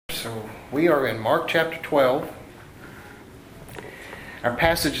So we are in Mark chapter 12. Our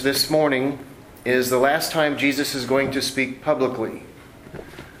passage this morning is the last time Jesus is going to speak publicly.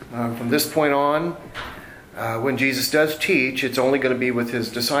 From this point on, when Jesus does teach, it's only going to be with his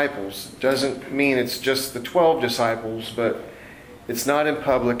disciples. It doesn't mean it's just the 12 disciples, but it's not in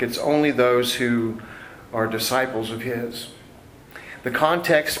public. It's only those who are disciples of his. The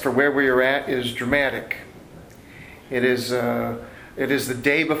context for where we are at is dramatic. It is the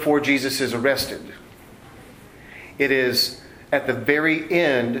day before Jesus is arrested. It is at the very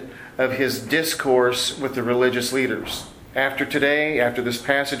end of his discourse with the religious leaders. After today, after this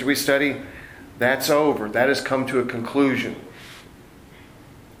passage we study, that's over. That has come to a conclusion.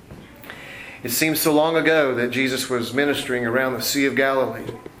 It seems so long ago that Jesus was ministering around the Sea of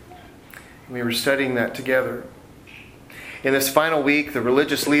Galilee. We were studying that together. In this final week, the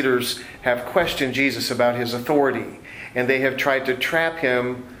religious leaders have questioned Jesus about his authority, and they have tried to trap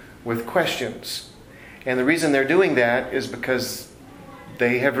him with questions. And the reason they're doing that is because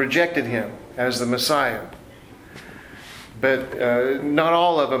they have rejected him as the Messiah. But not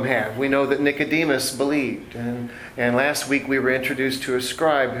all of them have. We know that Nicodemus believed. And last week we were introduced to a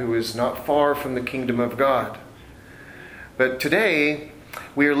scribe who is not far from the kingdom of God. But today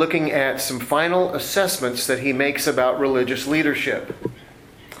we are looking at some final assessments that he makes about religious leadership.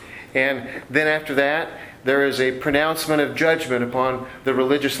 And then after that, there is a pronouncement of judgment upon the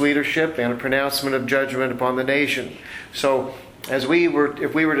religious leadership and a pronouncement of judgment upon the nation. So, if we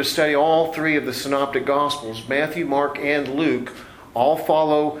were to study all three of the synoptic gospels, Matthew, Mark, and Luke, all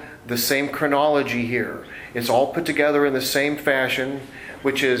follow the same chronology here. It's all put together in the same fashion,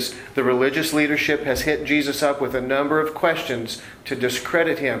 which is the religious leadership has hit Jesus up with a number of questions to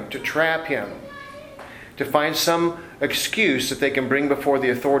discredit him, to trap him, to find some excuse that they can bring before the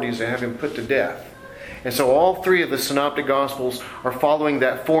authorities to have him put to death. And so all three of the synoptic gospels are following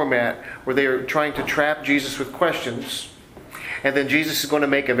that format where they are trying to trap Jesus with questions. And then Jesus is going to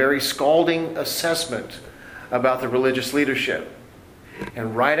make a very scalding assessment about the religious leadership.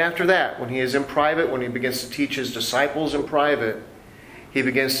 And right after that, when he is in private, when he begins to teach his disciples in private, he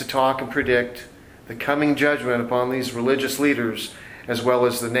begins to talk and predict the coming judgment upon these religious leaders as well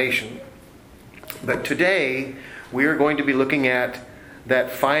as the nation. But today, we are going to be looking at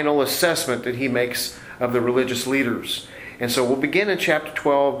that final assessment that he makes of the religious leaders. And so we'll begin in chapter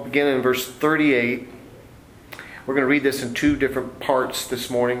 12, begin in verse 38. We're going to read this in two different parts this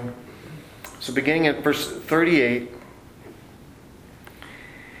morning. So beginning at verse 38,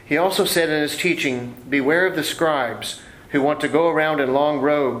 he also said in his teaching, "Beware of the scribes who want to go around in long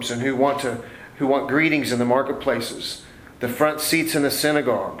robes and who want greetings in the marketplaces, the front seats in the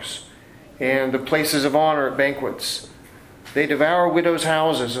synagogues, and the places of honor at banquets. They devour widows'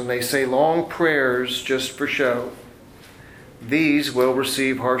 houses and they say long prayers just for show. These will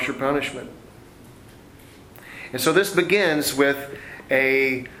receive harsher punishment." And so this begins with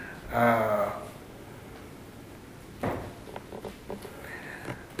a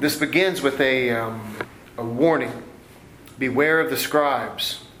warning. Beware of the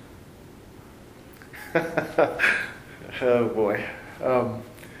scribes. Oh boy.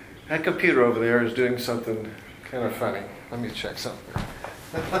 That computer over there is doing something kind of funny. Let me check something.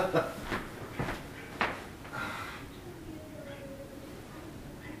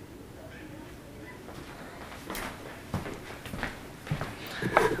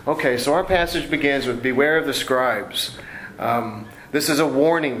 Okay, so our passage begins with "Beware of the scribes." This is a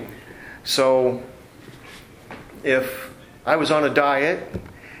warning. So, if I was on a diet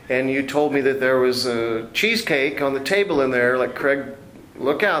and you told me that there was a cheesecake on the table in there, like, "Craig,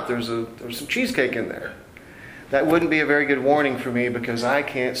 look out, there's some cheesecake in there," that wouldn't be a very good warning for me because I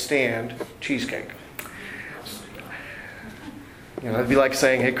can't stand cheesecake. It'd be like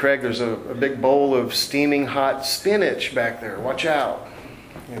saying, "Hey, Craig, there's a big bowl of steaming hot spinach back there. Watch out."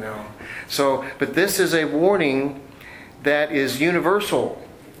 But this is a warning that is universal.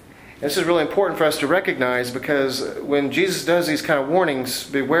 This is really important for us to recognize because when Jesus does these kind of warnings,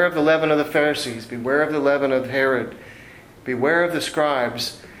 beware of the leaven of the Pharisees, beware of the leaven of Herod, beware of the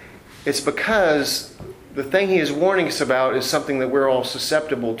scribes, it's because the thing he is warning us about is something that we're all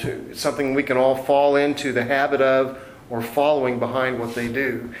susceptible to. It's something we can all fall into the habit of or following behind what they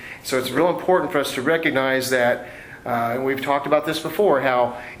do. So it's real important for us to recognize that. And we've talked about this before,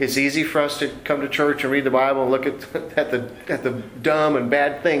 how it's easy for us to come to church and read the Bible and look at the dumb and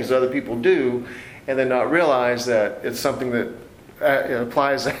bad things that other people do and then not realize that it's something that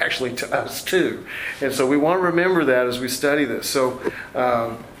applies actually to us too. And so we want to remember that as we study this. So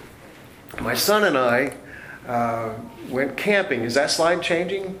my son and I went camping. Is that slide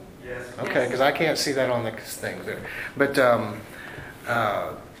changing? Yes. Okay, because I can't see that on the thing there. But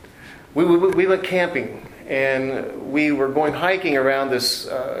we went camping, and we were going hiking around this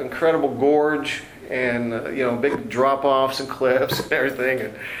incredible gorge, and big drop-offs and cliffs and everything,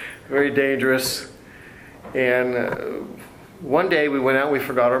 and very dangerous. And one day we went out and we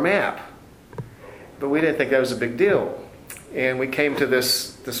forgot our map, but we didn't think that was a big deal. And we came to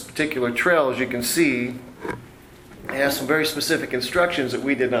this particular trail, as you can see. It has some very specific instructions that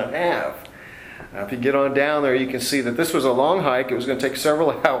we did not have. If you get on down there, you can see that this was a long hike. It was going to take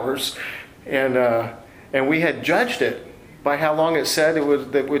several hours, and we had judged it by how long it said it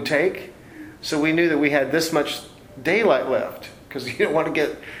would take. So we knew that we had this much daylight left, because you don't want to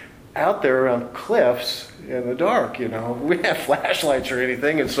get out there around cliffs in the dark. We didn't have flashlights or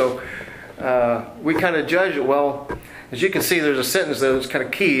anything, and so we kind of judged it. Well, as you can see, there's a sentence that's kind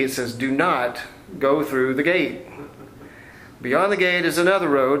of key. It says, "Do not go through the gate. Beyond the gate is another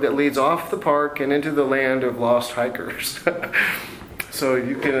road that leads off the park and into the land of lost hikers." So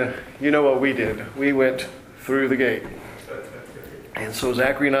you know what we did. We went through the gate. And so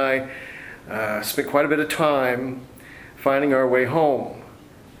Zachary and I spent quite a bit of time finding our way home.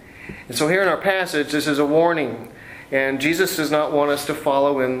 And so here in our passage, this is a warning. And Jesus does not want us to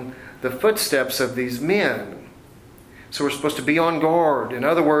follow in the footsteps of these men. So we're supposed to be on guard. In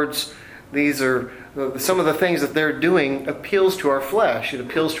other words, these are some of the things that they're doing appeals to our flesh. It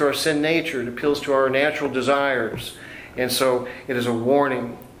appeals to our sin nature. It appeals to our natural desires. And so it is a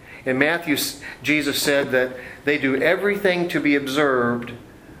warning. In Matthew, Jesus said that they do everything to be observed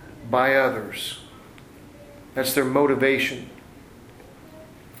by others. That's their motivation.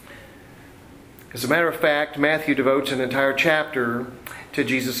 As a matter of fact, Matthew devotes an entire chapter to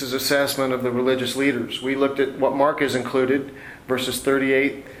Jesus' assessment of the religious leaders. We looked at what Mark has included, verses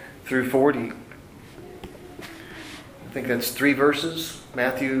 38 through 40. I think that's 3 verses.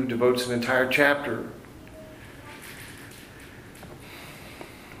 Matthew devotes an entire chapter.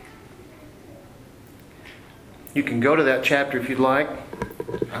 You can go to that chapter if you'd like.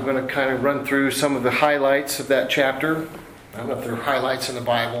 I'm going to kind of run through some of the highlights of that chapter. I don't know if there are highlights in the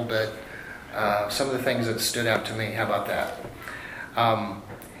Bible, but some of the things that stood out to me. How about that?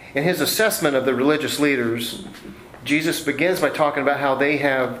 In his assessment of the religious leaders, Jesus begins by talking about how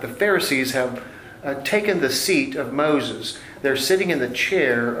the Pharisees have taken the seat of Moses. They're sitting in the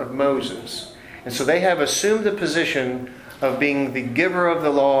chair of Moses. And so they have assumed the position of being the giver of the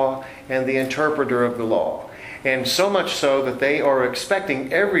law and the interpreter of the law. And so much so that they are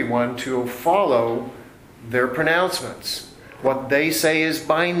expecting everyone to follow their pronouncements. What they say is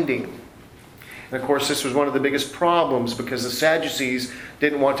binding. And of course, this was one of the biggest problems because the Sadducees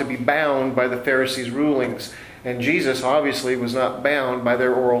didn't want to be bound by the Pharisees' rulings. And Jesus obviously was not bound by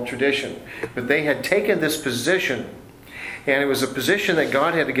their oral tradition. But they had taken this position, and it was a position that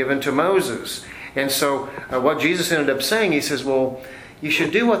God had given to Moses. And so what Jesus ended up saying, he says, well, you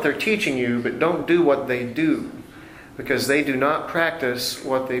should do what they're teaching you, but don't do what they do, because they do not practice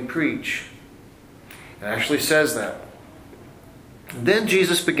what they preach. It actually says that. Then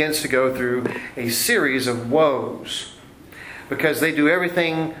Jesus begins to go through a series of woes, because they do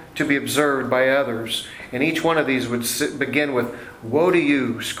everything to be observed by others. And each one of these would begin with, "Woe to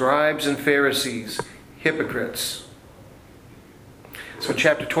you, scribes and Pharisees, hypocrites." So in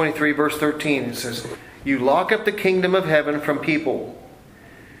chapter 23, verse 13, it says, "You lock up the kingdom of heaven from people,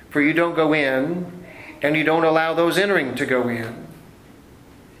 for you don't go in, and you don't allow those entering to go in.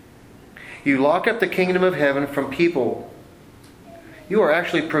 You lock up the kingdom of heaven from people." You are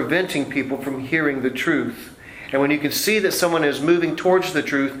actually preventing people from hearing the truth. And when you can see that someone is moving towards the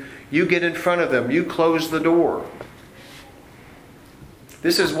truth, you get in front of them. You close the door.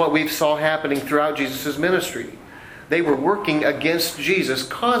 This is what we saw happening throughout Jesus' ministry. They were working against Jesus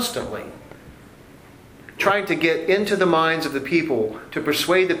constantly, trying to get into the minds of the people, to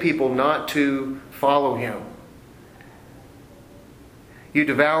persuade the people not to follow him. You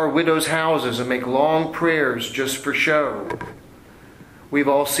devour widows' houses and make long prayers just for show. We've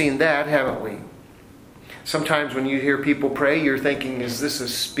all seen that, haven't we? Sometimes when you hear people pray, you're thinking, is this a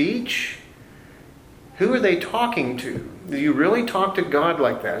speech? Who are they talking to? Do you really talk to God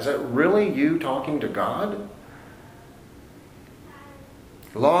like that? Is that really you talking to God?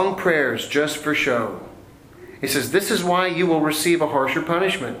 Long prayers just for show. He says, this is why you will receive a harsher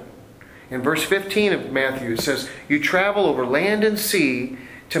punishment. In verse 15 of Matthew, it says, you travel over land and sea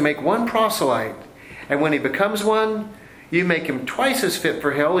to make one proselyte, and when he becomes one, you make him twice as fit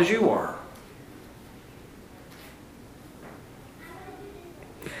for hell as you are.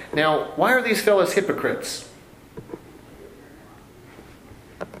 Now, why are these fellows hypocrites?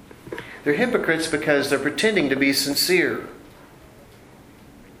 They're hypocrites because they're pretending to be sincere.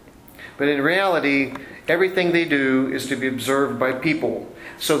 But in reality, everything they do is to be observed by people.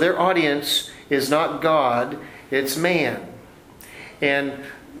 So their audience is not God, it's man. And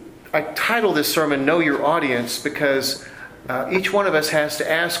I titled this sermon, Know Your Audience, because each one of us has to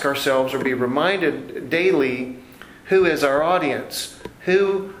ask ourselves or be reminded daily, who is our audience?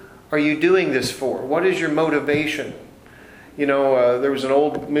 Who are you doing this for? What is your motivation? You know, there was an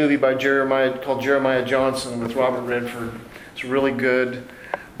old movie by called Jeremiah Johnson with Robert Redford. It's really good.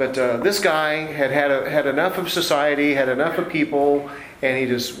 But this guy had enough of society, had enough of people, and he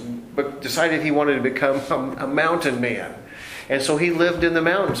just decided he wanted to become a mountain man. And so he lived in the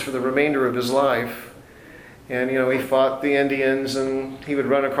mountains for the remainder of his life. And, you know, he fought the Indians and he would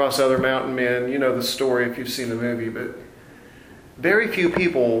run across other mountain men. You know the story if you've seen the movie. But very few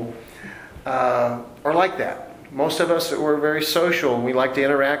people are like that. Most of us we're very social and we like to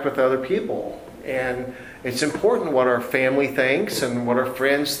interact with other people. And it's important what our family thinks and what our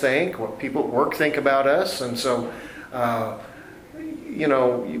friends think, what people at work think about us. And so, you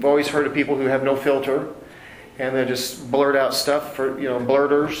know, you've always heard of people who have no filter and they just blurt out stuff for, you know,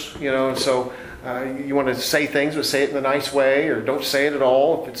 blurters, you know. And so you want to say things, but say it in a nice way, or don't say it at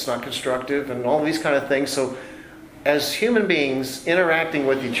all if it's not constructive, and all these kind of things. So as human beings interacting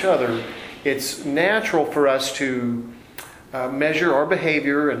with each other, it's natural for us to measure our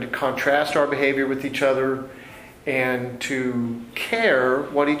behavior and to contrast our behavior with each other and to care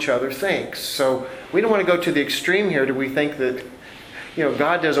what each other thinks. So we don't want to go to the extreme here. Do we think that, you know,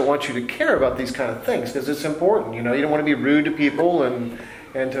 God doesn't want you to care about these kind of things because it's important. You know, you don't want to be rude to people and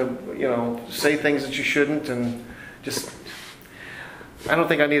to, you know, say things that you shouldn't, and just, I don't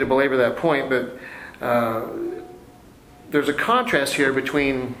think I need to belabor that point, but there's a contrast here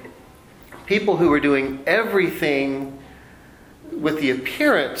between people who were doing everything with the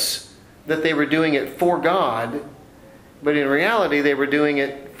appearance that they were doing it for God, but in reality they were doing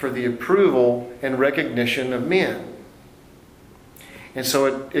it for the approval and recognition of men. And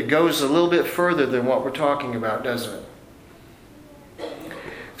so it goes a little bit further than what we're talking about, doesn't it?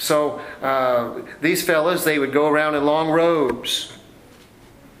 So these fellas, they would go around in long robes.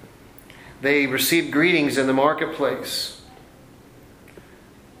 They received greetings in the marketplace.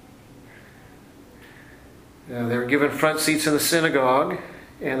 They were given front seats in the synagogue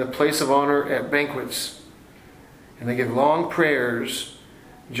and the place of honor at banquets. And they give long prayers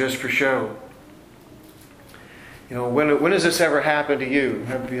just for show. You know, when has this ever happened to you?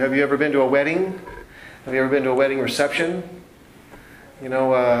 Have you ever been to a wedding? Have you ever been to a wedding reception? You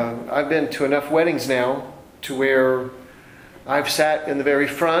know, I've been to enough weddings now to where I've sat in the very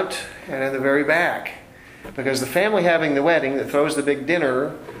front and in the very back. Because the family having the wedding that throws the big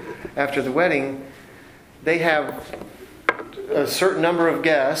dinner after the wedding, they have a certain number of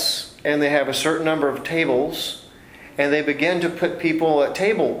guests and they have a certain number of tables, and they begin to put people at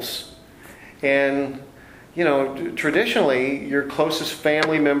tables. And, you know, traditionally your closest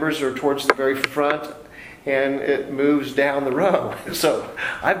family members are towards the very front, and it moves down the row. So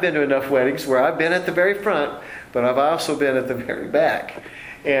I've been to enough weddings where I've been at the very front, but I've also been at the very back.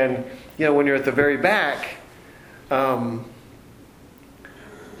 And, you know, when you're at the very back,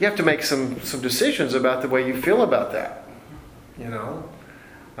 you have to make some decisions about the way you feel about that. You know,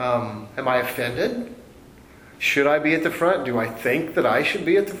 am I offended? Should I be at the front? Do I think that I should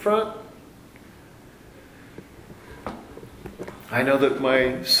be at the front? I know that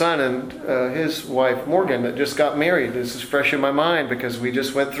my son and his wife Morgan that just got married, this is fresh in my mind because we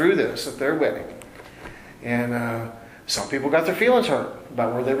just went through this at their wedding. And some people got their feelings hurt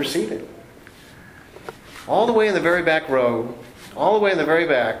about where they were seated. All the way in the very back row, all the way in the very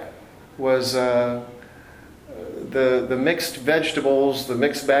back was the mixed vegetables, the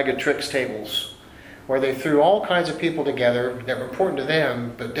mixed bag of tricks tables, where they threw all kinds of people together that were important to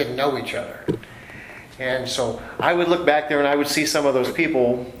them but didn't know each other. And so I would look back there and I would see some of those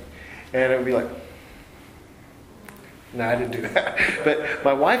people and it would be like, no, I didn't do that. But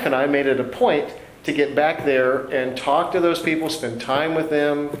my wife and I made it a point to get back there and talk to those people, spend time with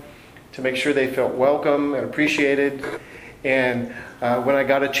them, to make sure they felt welcome and appreciated. And when I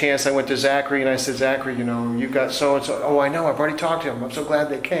got a chance, I went to Zachary and I said, Zachary, you know, you've got so-and-so. Oh, I know, I've already talked to him. I'm so glad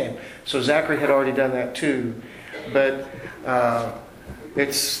they came. So Zachary had already done that too. But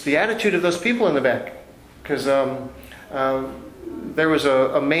it's the attitude of those people in the back. Because there was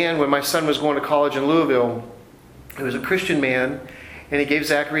a man when my son was going to college in Louisville. He was a Christian man, and he gave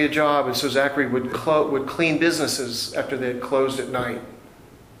Zachary a job. And so Zachary would clean businesses after they had closed at night.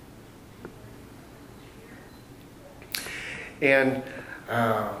 And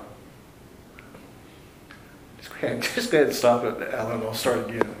just go ahead and stop it, Alan. I'll start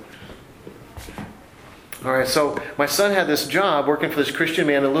again. All right, so my son had this job working for this Christian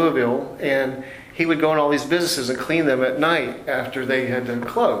man in Louisville, and he would go in all these businesses and clean them at night after they had been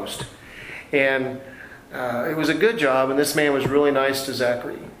closed. And it was a good job, and this man was really nice to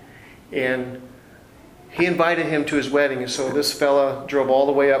Zachary. And he invited him to his wedding. And so this fella drove all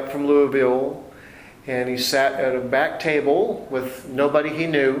the way up from Louisville, and he sat at a back table with nobody he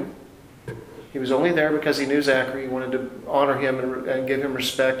knew. He was only there because he knew Zachary. He wanted to honor him and give him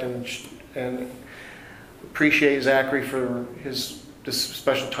respect and appreciate Zachary for this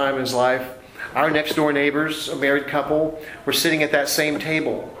special time in his life. Our next door neighbors, a married couple, were sitting at that same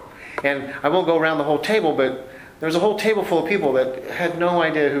table. And I won't go around the whole table, but there's a whole table full of people that had no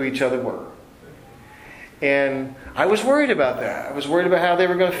idea who each other were. And I was worried about that. I was worried about how they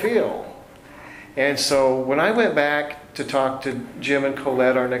were going to feel. And so when I went back to talk to Jim and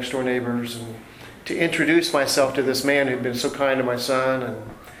Colette, our next door neighbors, and to introduce myself to this man who'd been so kind to my son, and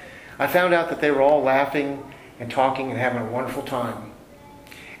I found out that they were all laughing and talking and having a wonderful time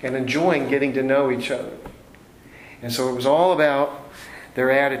and enjoying getting to know each other. And so it was all about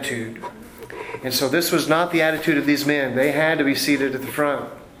their attitude. And so this was not the attitude of these men. They had to be seated at the front.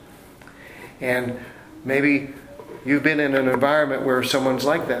 And maybe you've been in an environment where someone's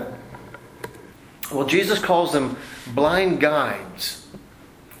like that. Well, Jesus calls them blind guides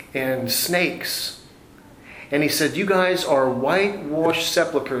and snakes. And he said, you guys are whitewashed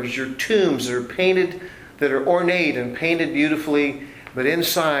sepulchres. Your tombs are painted, that are ornate and painted beautifully, but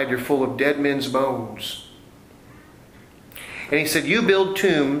inside you're full of dead men's bones. And he said, you build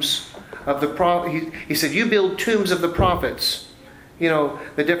tombs of the he said, you build tombs of the prophets. You know,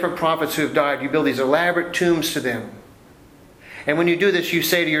 the different prophets who have died. You build these elaborate tombs to them. And when you do this, you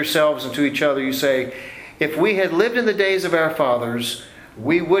say to yourselves and to each other, you say, if we had lived in the days of our fathers,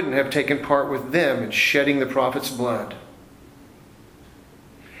 we wouldn't have taken part with them in shedding the prophet's blood.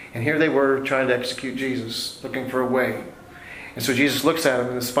 And here they were trying to execute Jesus, looking for a way. And so Jesus looks at them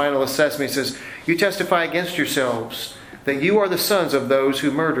in this final assessment. He says, you testify against yourselves that you are the sons of those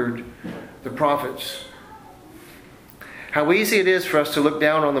who murdered the prophets. How easy it is for us to look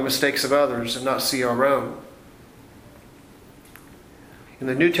down on the mistakes of others and not see our own. In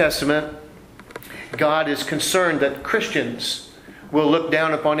the New Testament, God is concerned that Christians will look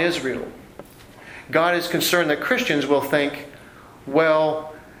down upon Israel. God is concerned that Christians will think,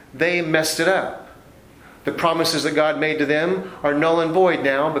 well, they messed it up. The promises that God made to them are null and void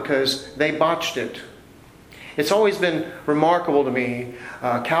now because they botched it. It's always been remarkable to me,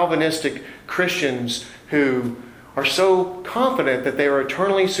 Calvinistic Christians who are so confident that they are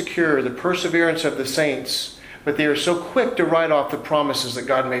eternally secure, the perseverance of the saints, but they are so quick to write off the promises that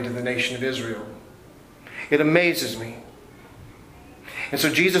God made to the nation of Israel. It amazes me. And so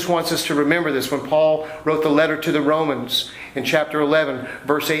Jesus wants us to remember this. When Paul wrote the letter to the Romans in chapter 11,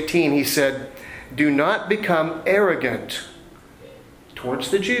 verse 18, he said, do not become arrogant towards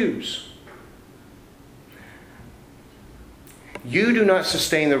the Jews. You do not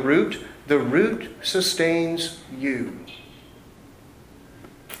sustain the root sustains you.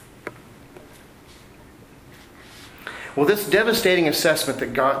 Well, this devastating assessment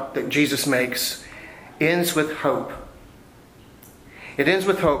that Jesus makes ends with hope. It ends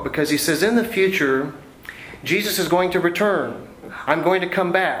with hope because he says in the future, Jesus is going to return. I'm going to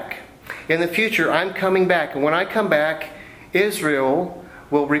come back. In the future, I'm coming back. And when I come back, Israel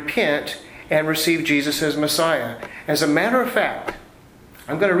will repent and receive Jesus as Messiah. As a matter of fact,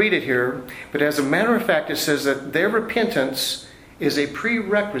 I'm going to read it here, but as a matter of fact, it says that their repentance is a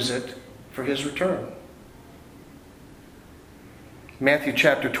prerequisite for his return. Matthew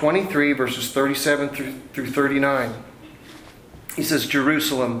chapter 23, verses 37 through 39. He says,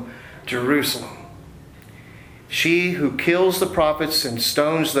 Jerusalem, Jerusalem, she who kills the prophets and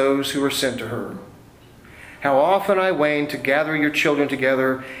stones those who are sent to her. How often I waned to gather your children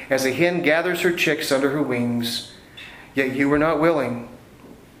together as a hen gathers her chicks under her wings, yet you were not willing.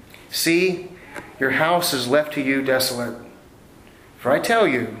 See, your house is left to you desolate. For I tell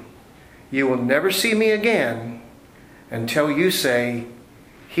you, you will never see me again until you say,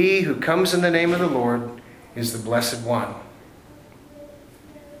 he who comes in the name of the Lord is the blessed one.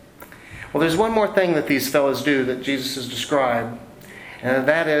 Well, there's one more thing that these fellows do that Jesus has described, and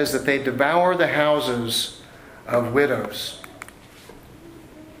that is that they devour the houses of widows.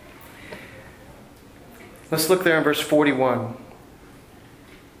 Let's look there in verse 41.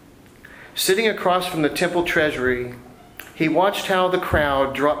 Sitting across from the temple treasury, he watched how the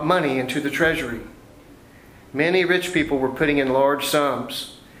crowd dropped money into the treasury. Many rich people were putting in large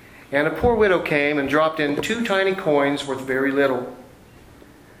sums, and a poor widow came and dropped in 2 tiny coins worth very little.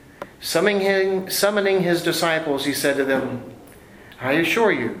 Summoning his disciples, he said to them, I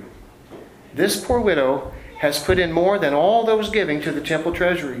assure you, this poor widow has put in more than all those giving to the temple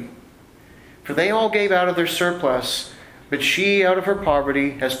treasury. For they all gave out of their surplus, but she out of her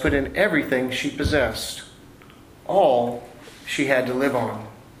poverty has put in everything she possessed, all she had to live on.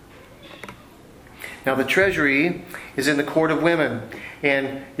 Now the treasury is in the court of women.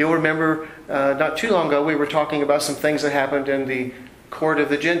 And you'll remember not too long ago we were talking about some things that happened in the court of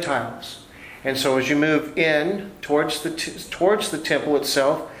the Gentiles. And so as you move in towards the temple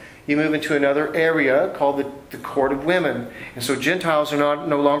itself, you move into another area called the court of women. And so Gentiles are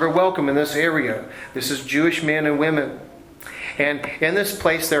no longer welcome in this area. This is Jewish men and women. And in this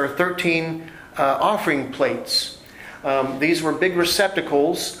place there are 13 offering plates. These were big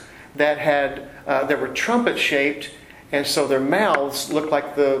receptacles that were trumpet shaped, and so their mouths looked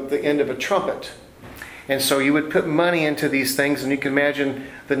like the end of a trumpet. And so you would put money into these things, and you can imagine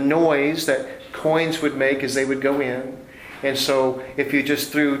the noise that coins would make as they would go in. And so if you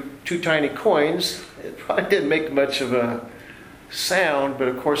just threw 2 tiny coins, it probably didn't make much of a sound. But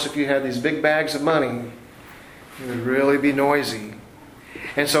of course, if you had these big bags of money, it would really be noisy.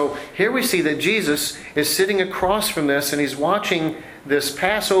 And so here we see that Jesus is sitting across from this, and he's watching this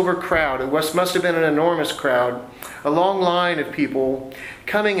Passover crowd. It must have been an enormous crowd. A long line of people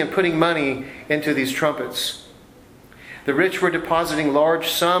coming and putting money into these trumpets. The rich were depositing large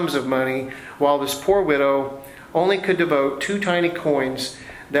sums of money, while this poor widow only could devote 2 tiny coins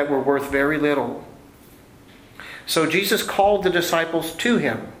that were worth very little. So Jesus called the disciples to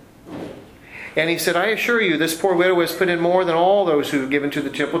him. And he said, I assure you, this poor widow has put in more than all those who have given to the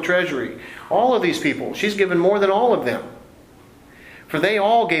temple treasury. All of these people, she's given more than all of them. For they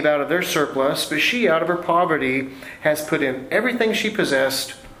all gave out of their surplus, but she out of her poverty has put in everything she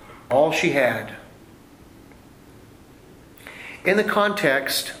possessed, all she had. In the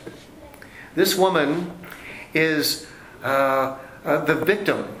context, this woman is the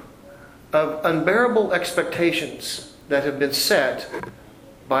victim of unbearable expectations that have been set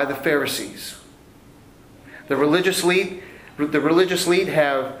by the Pharisees. The religious elite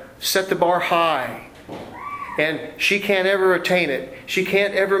have set the bar high, and she can't ever attain it. She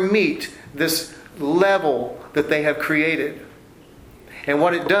can't ever meet this level that they have created. And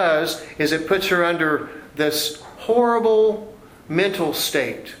what it does is it puts her under this horrible mental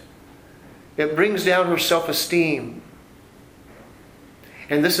state. It brings down her self-esteem.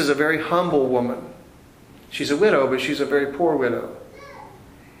 And this is a very humble woman. She's a widow, but she's a very poor widow.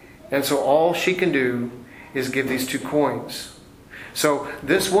 And so all she can do is give these 2 coins. So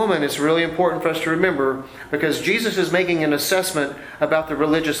this woman is really important for us to remember, because Jesus is making an assessment about the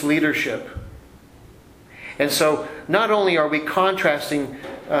religious leadership. And so not only are we contrasting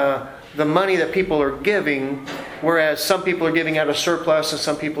the money that people are giving, whereas some people are giving out of surplus and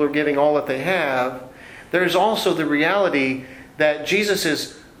some people are giving all that they have, there's also the reality that Jesus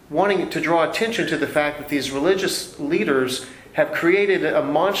is wanting to draw attention to the fact that these religious leaders have created a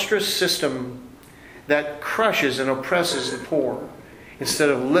monstrous system that crushes and oppresses the poor, instead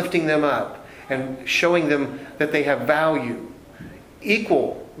of lifting them up and showing them that they have value,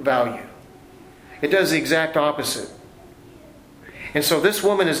 equal value. It does the exact opposite. And so this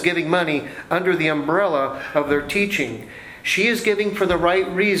woman is giving money under the umbrella of their teaching. She is giving for the right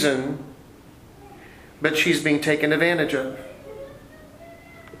reason, but she's being taken advantage of.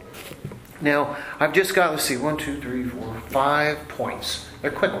 Now, I've just got, 5 points. They're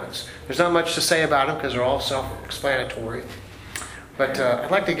quick ones. There's not much to say about them because they're all self-explanatory. But I'd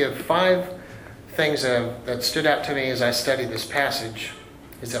like to give 5 things that stood out to me as I studied this passage.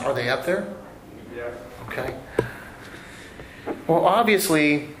 Are they up there? Yeah. Okay. Well,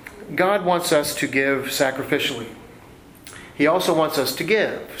 obviously, God wants us to give sacrificially. He also wants us to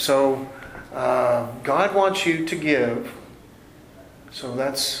give. So, God wants you to give. So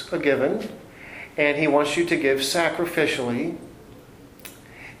that's a given. And He wants you to give sacrificially.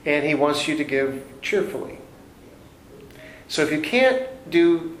 And He wants you to give cheerfully. So if you can't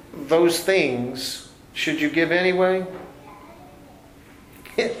do those things, should you give anyway?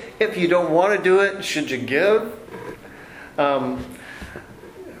 If you don't want to do it, should you give? I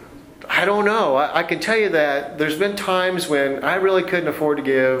don't know. I can tell you that there's been times when I really couldn't afford to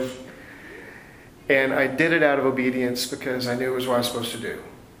give, and I did it out of obedience because I knew it was what I was supposed to do.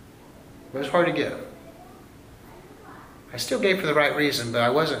 It was hard to give. I still gave for the right reason, but I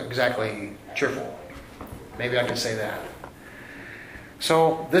wasn't exactly cheerful. Maybe I can say that.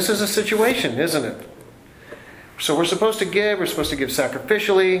 So this is a situation, isn't it? So we're supposed to give. We're supposed to give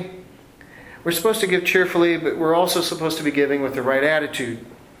sacrificially. We're supposed to give cheerfully, but we're also supposed to be giving with the right attitude.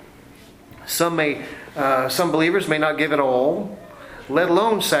 Some believers may not give at all, let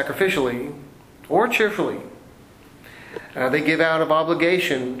alone sacrificially or cheerfully. They give out of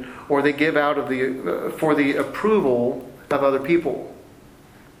obligation, or they give out of for the approval of other people.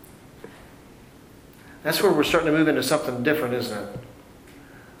 That's where we're starting to move into something different, isn't it?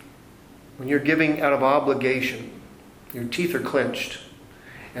 When you're giving out of obligation, your teeth are clenched.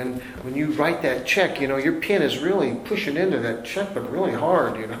 And when you write that check, your pen is really pushing into that checkbook really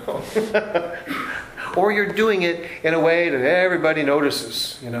hard, Or you're doing it in a way that everybody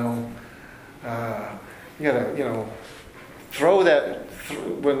notices, You gotta, throw that,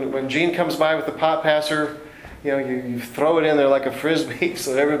 when Gene comes by with the pot passer, you throw it in there like a frisbee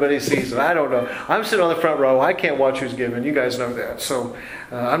so that everybody sees it. I don't know. I'm sitting on the front row. I can't watch who's giving. You guys know that. So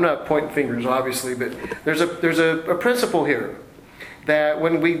I'm not pointing fingers, obviously, but there's a principle here that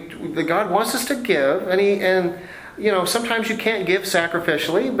that God wants us to give, and sometimes you can't give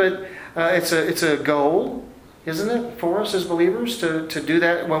sacrificially, but it's a goal, isn't it, for us as believers to do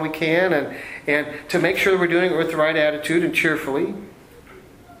that when we can, and to make sure that we're doing it with the right attitude and cheerfully.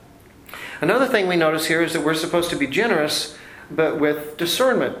 Another thing we notice here is that we're supposed to be generous, but with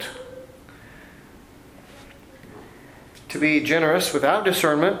discernment. To be generous without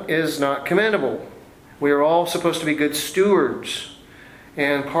discernment is not commendable. We are all supposed to be good stewards,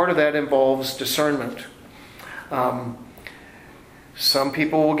 and part of that involves discernment. Some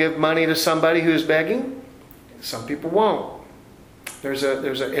people will give money to somebody who's begging. Some people won't. There's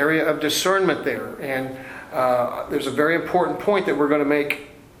an area of discernment there, and there's a very important point that we're going to make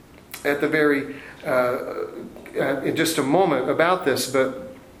at the in just a moment about this.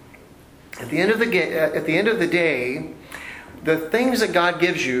 But at the end of the day, the things that God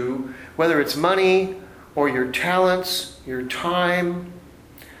gives you, whether it's money or your talents, your time,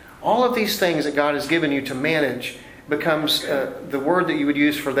 all of these things that God has given you to manage becomes the word that you would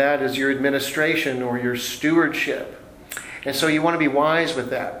use for that is your administration or your stewardship. And so you want to be wise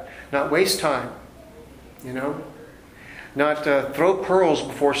with that, not waste time, not throw pearls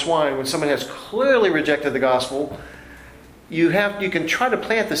before swine when someone has clearly rejected the gospel. You can try to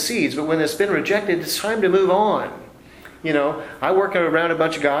plant the seeds, but when it's been rejected, it's time to move on. I work around a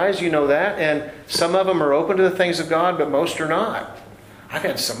bunch of guys, that, and some of them are open to the things of God, but most are not. I've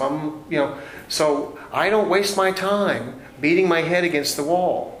had some of them, so I don't waste my time beating my head against the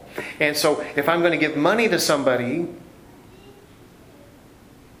wall. And so if I'm going to give money to somebody,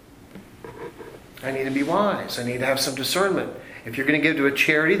 I need to be wise. I need to have some discernment. If you're going to give to a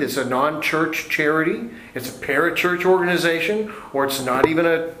charity that's a non-church charity, it's a parachurch organization, or it's not even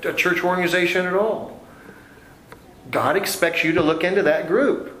a church organization at all, God expects you to look into that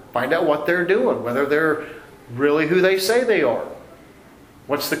group. Find out what they're doing, whether they're really who they say they are.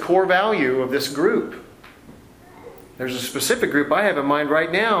 What's the core value of this group? There's a specific group I have in mind right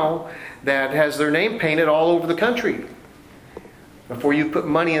now that has their name painted all over the country. Before you put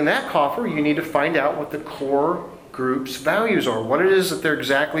money in that coffer, you need to find out what the core group's values are, what it is that they're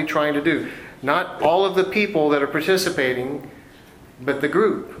exactly trying to do. Not all of the people that are participating, but the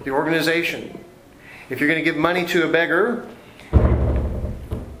group, the organization. If you're going to give money to a beggar,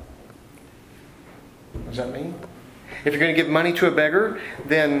 what does that mean? If you're going to give money to a beggar,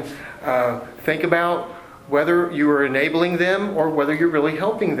 then think about whether you are enabling them or whether you're really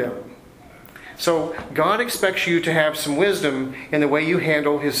helping them. So God expects you to have some wisdom in the way you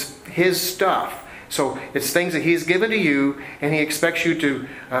handle His stuff. So it's things that He's given to you, and He expects you to.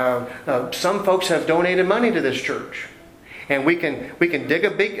 Some folks have donated money to this church, and we can dig a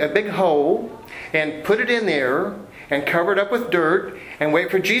big hole and put it in there and cover it up with dirt and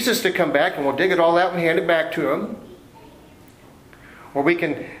wait for Jesus to come back, and we'll dig it all out and hand it back to Him. Or we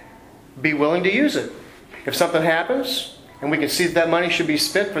can be willing to use it. If something happens and we can see that money should be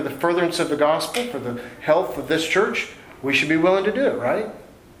spent for the furtherance of the gospel, for the health of this church, we should be willing to do it, right?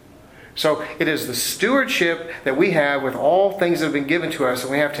 So it is the stewardship that we have with all things that have been given to us,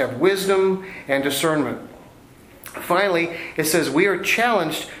 and we have to have wisdom and discernment. Finally, it says we are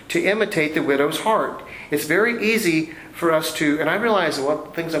challenged to imitate the widow's heart. It's very easy for us to, and I realize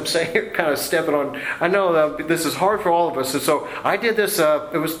what things I'm saying are kind of stepping on. I know this is hard for all of us, and so I did this.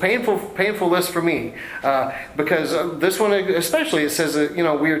 It was painful list for me because this one especially, it says that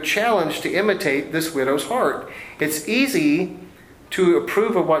we are challenged to imitate this widow's heart. It's easy to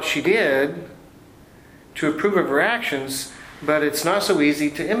approve of what she did, to approve of her actions, but it's not so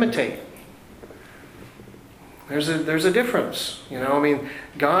easy to imitate. There's a difference,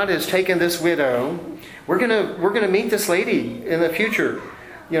 God has taken this widow. We're gonna meet this lady in the future.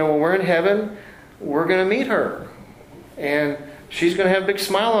 When we're in heaven, we're gonna meet her, and she's gonna have a big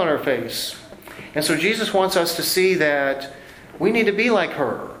smile on her face. And so Jesus wants us to see that we need to be like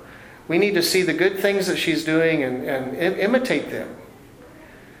her. We need to see the good things that she's doing and imitate them.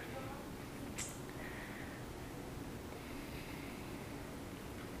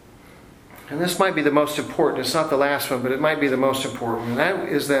 And this might be the most important. It's not the last one, but it might be the most important. And that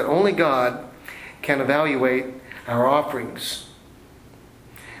is that only God can evaluate our offerings.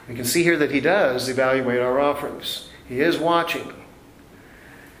 We can see here that He does evaluate our offerings. He is watching.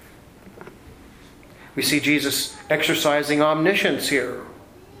 We see Jesus exercising omniscience here.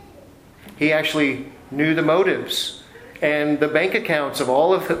 He actually knew the motives and the bank accounts of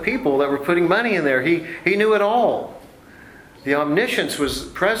all of the people that were putting money in there. He knew it all. The omniscience was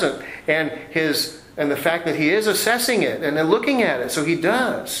present, and the fact that He is assessing it and then looking at it. So He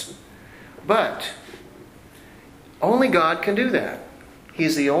does. But only God can do that.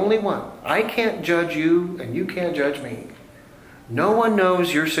 He's the only one. I can't judge you, and you can't judge me. No one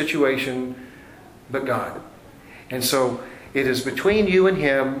knows your situation but God. And so it is between you and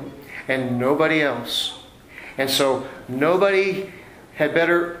Him and nobody else. And so nobody had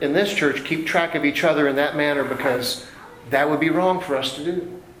better, in this church, keep track of each other in that manner, because that would be wrong for us to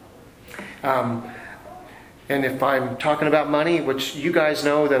do. And if I'm talking about money, which you guys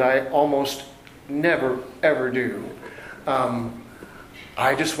know that I almost never, ever do,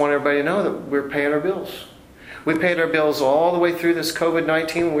 I just want everybody to know that we're paying our bills. We paid our bills all the way through this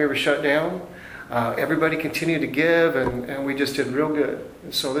COVID-19 when we were shut down. Everybody continued to give, and we just did real good.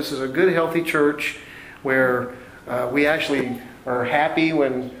 And so this is a good, healthy church where we actually are happy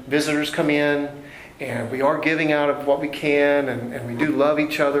when visitors come in, and we are giving out of what we can, and we do love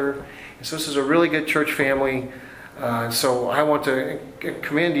each other. And so this is a really good church family. So I want to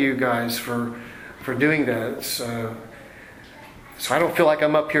commend you guys for doing that. So I don't feel like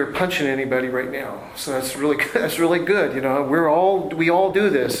I'm up here punching anybody right now. So that's really good. You know, we all do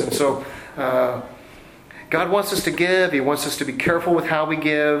this, and so God wants us to give. He wants us to be careful with how we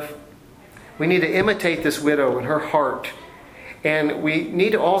give. We need to imitate this widow in her heart, and we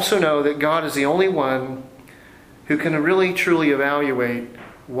need to also know that God is the only one who can really truly evaluate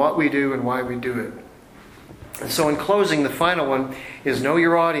what we do and why we do it. And so in closing, the final one is know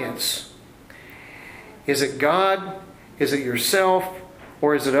your audience. Is it God? Is it yourself?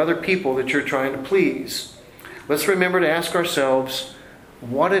 Or is it other people that you're trying to please? Let's remember to ask ourselves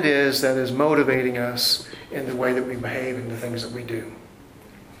what it is that is motivating us in the way that we behave and the things that we do.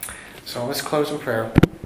 So let's close in prayer.